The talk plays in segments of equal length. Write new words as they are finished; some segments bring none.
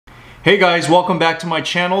Hey guys, welcome back to my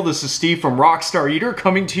channel. This is Steve from Rockstar Eater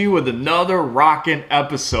coming to you with another rockin'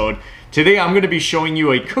 episode. Today I'm going to be showing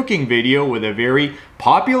you a cooking video with a very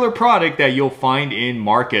popular product that you'll find in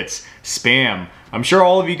markets, Spam. I'm sure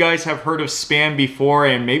all of you guys have heard of Spam before,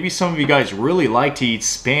 and maybe some of you guys really like to eat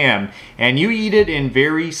Spam, and you eat it in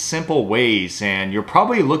very simple ways, and you're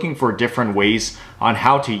probably looking for different ways on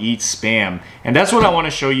how to eat Spam. And that's what I want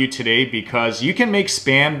to show you today, because you can make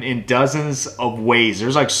Spam in dozens of ways.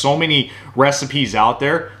 There's like so many recipes out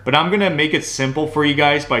there, but I'm gonna make it simple for you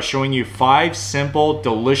guys by showing you 5 simple,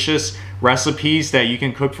 delicious recipes that you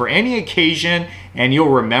can cook for any occasion and you'll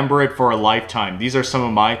remember it for a lifetime. These are some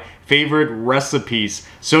of my favorite recipes.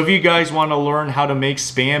 So if you guys want to learn how to make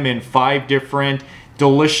Spam in 5 different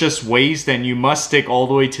delicious ways, then you must stick all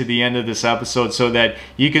the way to the end of this episode so that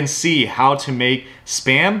you can see how to make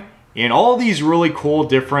Spam in all these really cool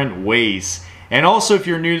different ways. And also, if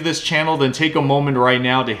you're new to this channel, then take a moment right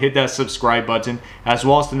now to hit that subscribe button as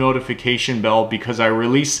well as the notification bell, because I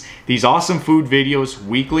release these awesome food videos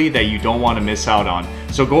weekly that you don't want to miss out on.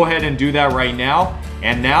 So go ahead and do that right now.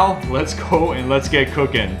 And now let's go and let's get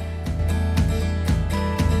cooking.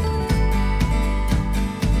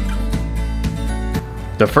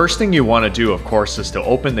 The first thing you want to do, of course, is to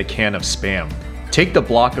open the can of Spam. Take the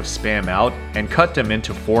block of Spam out and cut them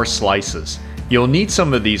into 4 slices. You'll need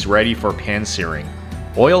some of these ready for pan searing.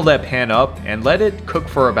 Oil that pan up and let it cook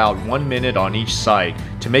for about 1 minute on each side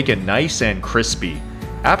to make it nice and crispy.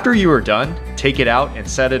 After you are done, take it out and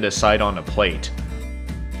set it aside on a plate.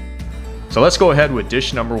 So let's go ahead with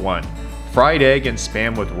dish number 1, fried egg and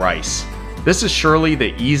Spam with rice. This is surely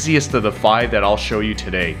the easiest of the 5 that I'll show you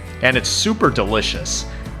today, and it's super delicious.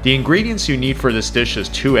 The ingredients you need for this dish is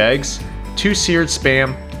 2 eggs, 2 seared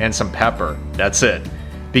Spam, and some pepper. That's it.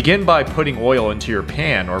 Begin by putting oil into your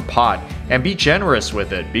pan or pot and be generous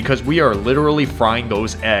with it, because we are literally frying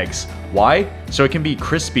those eggs. Why? So it can be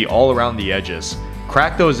crispy all around the edges.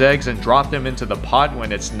 Crack those eggs and drop them into the pot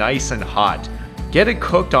when it's nice and hot. Get it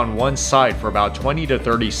cooked on one side for about 20 to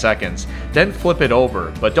 30 seconds, then flip it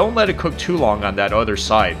over, but don't let it cook too long on that other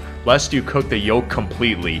side, lest you cook the yolk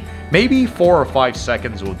completely. Maybe 4 or 5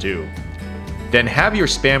 seconds will do. Then have your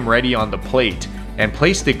Spam ready on the plate and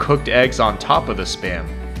place the cooked eggs on top of the Spam.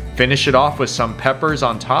 Finish it off with some peppers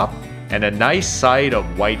on top and a nice side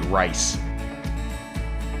of white rice.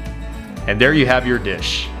 And there you have your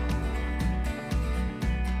dish.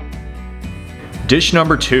 Dish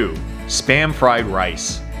number 2, Spam fried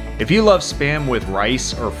rice. If you love Spam with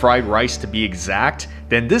rice, or fried rice to be exact,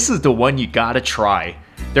 then this is the one you gotta try.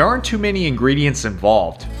 There aren't too many ingredients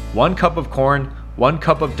involved. 1 cup of corn, 1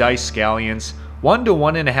 cup of diced scallions, 1 to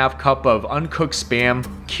 1.5 cup of uncooked Spam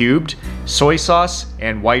cubed, soy sauce,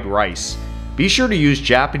 and white rice. Be sure to use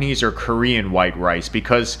Japanese or Korean white rice,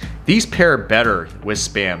 because these pair better with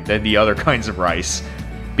Spam than the other kinds of rice.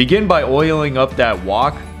 Begin by oiling up that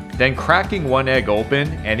wok, then cracking 1 egg open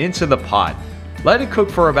and into the pot. Let it cook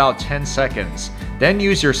for about 10 seconds. Then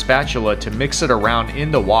use your spatula to mix it around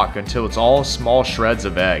in the wok until it's all small shreds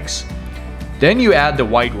of eggs. Then you add the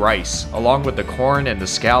white rice along with the corn and the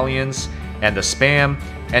scallions and the Spam,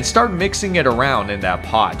 and start mixing it around in that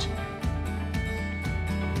pot.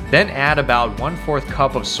 Then add about 1/4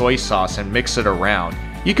 cup of soy sauce and mix it around.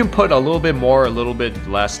 You can put a little bit more, a little bit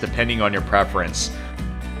less, depending on your preference.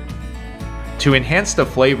 To enhance the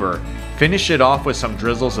flavor, finish it off with some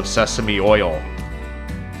drizzles of sesame oil.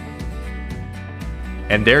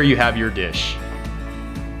 And there you have your dish.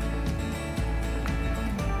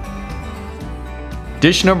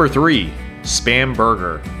 Dish number 3, Spam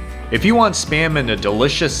burger. If you want Spam in a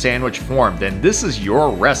delicious sandwich form, then this is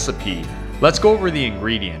your recipe. Let's go over the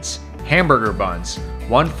ingredients. Hamburger buns,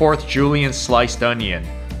 1/4 julienne sliced onion,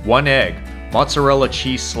 1 egg, mozzarella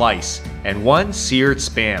cheese slice, and 1 seared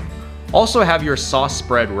Spam. Also have your sauce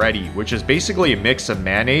spread ready, which is basically a mix of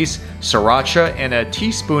mayonnaise, sriracha, and a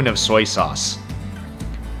teaspoon of soy sauce.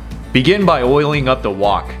 Begin by oiling up the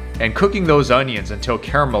wok and cooking those onions until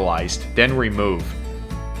caramelized, then remove.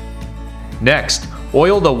 Next,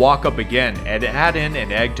 oil the wok up again and add in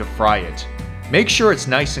an egg to fry it. Make sure it's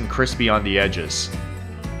nice and crispy on the edges.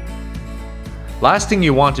 Last thing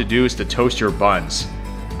you want to do is to toast your buns.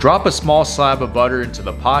 Drop a small slab of butter into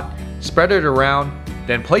the pot, spread it around,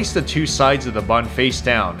 then place the 2 sides of the bun face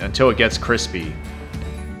down until it gets crispy.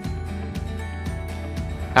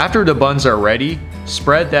 After the buns are ready,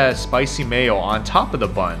 spread that spicy mayo on top of the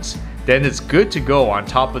buns. Then it's good to go on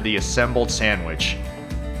top of the assembled sandwich.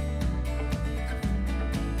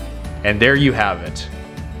 And there you have it.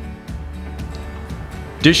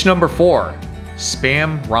 Dish number 4,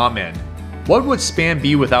 Spam ramen. What would Spam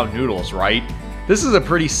be without noodles, right? This is a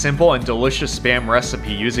pretty simple and delicious Spam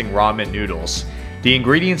recipe using ramen noodles. The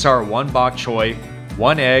ingredients are 1 bok choy,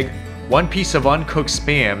 1 egg, 1 piece of uncooked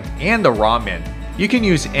Spam, and the ramen. You can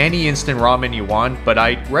use any instant ramen you want, but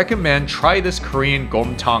I recommend try this Korean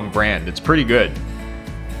Gomtang brand. It's pretty good.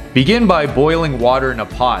 Begin by boiling water in a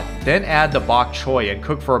pot, then add the bok choy and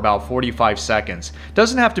cook for about 45 seconds.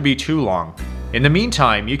 Doesn't have to be too long. In the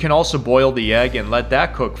meantime, you can also boil the egg and let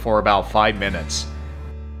that cook for about 5 minutes.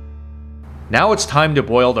 Now it's time to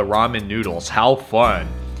boil the ramen noodles. How fun!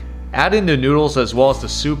 Add in the noodles as well as the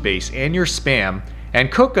soup base and your Spam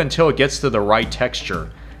and cook until it gets to the right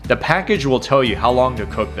texture. The package will tell you how long to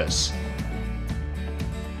cook this.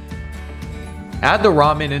 Add the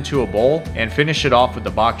ramen into a bowl and finish it off with the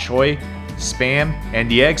bok choy, Spam, and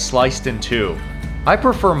the egg sliced in two. I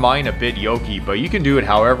prefer mine a bit yolky, but you can do it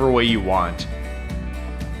however way you want.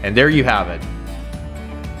 And there you have it.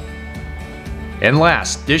 And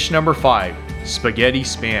last, dish number 5, spaghetti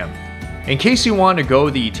Spam. In case you want to go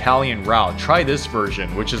the Italian route, try this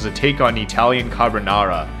version, which is a take on Italian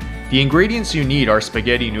carbonara. The ingredients you need are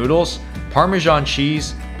spaghetti noodles, Parmesan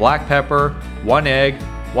cheese, black pepper, 1 egg,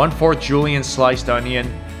 1/4 julienne sliced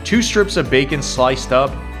onion, 2 strips of bacon sliced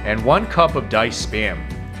up, and 1 cup of diced Spam.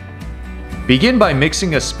 Begin by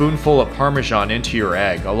mixing a spoonful of Parmesan into your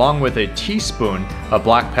egg, along with a teaspoon of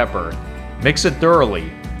black pepper. Mix it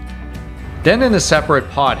thoroughly. Then in a separate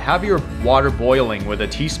pot, have your water boiling with a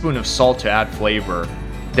teaspoon of salt to add flavor.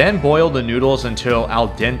 Then boil the noodles until al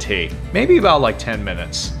dente, maybe about like 10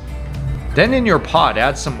 minutes. Then in your pot,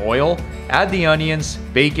 add some oil, add the onions,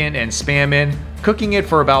 bacon, and Spam in, cooking it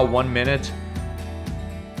for about 1 minute.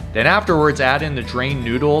 Then afterwards add in the drained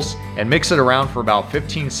noodles and mix it around for about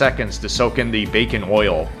 15 seconds to soak in the bacon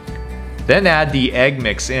oil. Then add the egg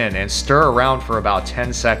mix in and stir around for about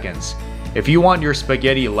 10 seconds. If you want your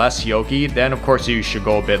spaghetti less yolky, then of course you should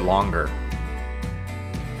go a bit longer.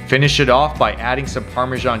 Finish it off by adding some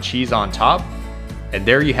Parmesan cheese on top, and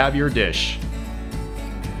there you have your dish.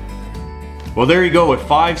 Well, there you go with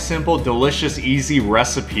 5 simple, delicious, easy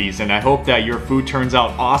recipes, and I hope that your food turns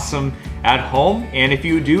out awesome at home. And if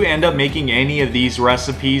you do end up making any of these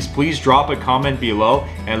recipes, please drop a comment below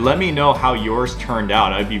and let me know how yours turned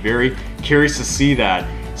out. I'd be very curious to see that.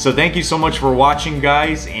 So thank you so much for watching,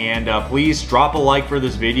 guys, and please drop a like for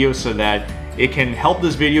this video so that it can help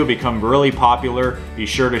this video become really popular. Be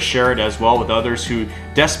sure to share it as well with others who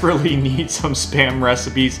desperately need some Spam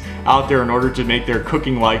recipes out there in order to make their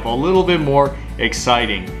cooking life a little bit more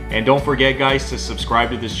exciting. And don't forget, guys, to subscribe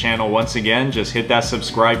to this channel. Once again, just hit that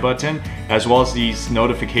subscribe button as well as the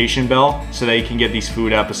notification bell so that you can get these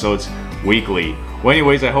food episodes weekly. Well,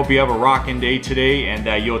 anyways, I hope you have a rockin' day today and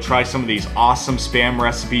that you'll try some of these awesome Spam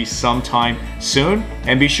recipes sometime soon.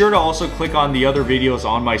 And be sure to also click on the other videos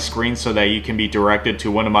on my screen so that you can be directed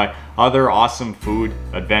to one of my other awesome food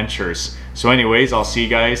adventures. So anyways, I'll see you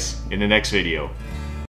guys in the next video.